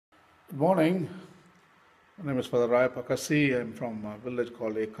Good morning. My name is Father Rayappa. I'm from a village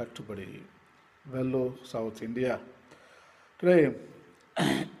called Ekattubadi, Vellore, South India. Today,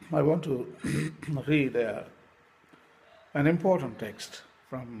 I want to read an important text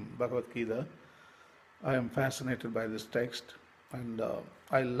from Bhagavad Gita. I am fascinated by this text and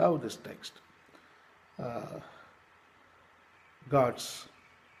I love this text. God's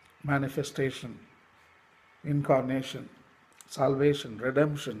manifestation, incarnation, salvation,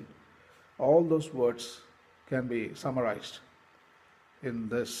 redemption, all those words can be summarized in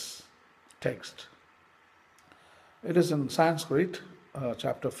this text. It is in Sanskrit,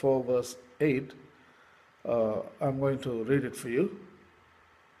 chapter 4, verse 8. I'm going to read it for you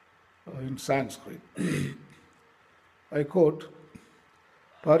in Sanskrit. I quote,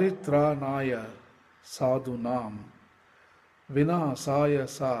 Paritranaya sadhunam vinasaya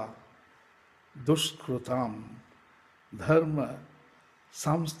duskrtam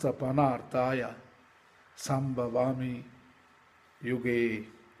dharma-samsthapanarthaya sambhavami yuge.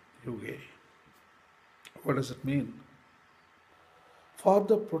 What does it mean? For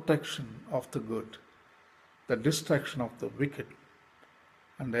the protection of the good, the destruction of the wicked,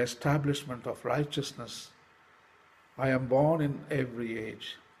 and the establishment of righteousness, I am born in every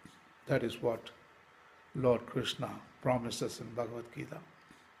age. That is what Lord Krishna promises in Bhagavad Gita.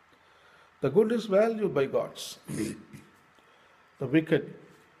 The good is valued by gods. The wicked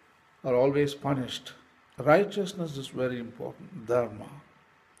are always punished. Righteousness is very important, dharma.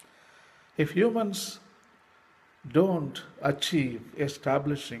 If humans don't achieve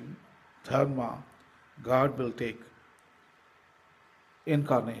establishing dharma, God will take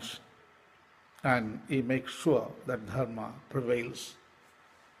incarnation and He makes sure that dharma prevails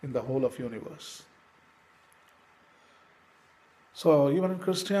in the whole of universe. So even in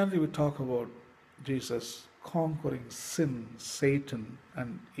Christianity we talk about Jesus conquering sin, Satan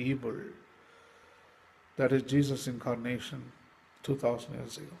and evil. That is Jesus' incarnation 2000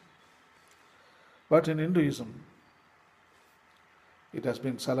 years ago. But in Hinduism, it has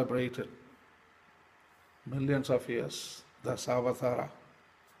been celebrated millions of years, the Avatara.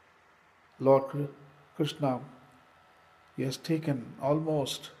 Lord Krishna, he has taken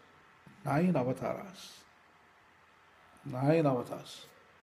almost 9 avatars. 9 avatars.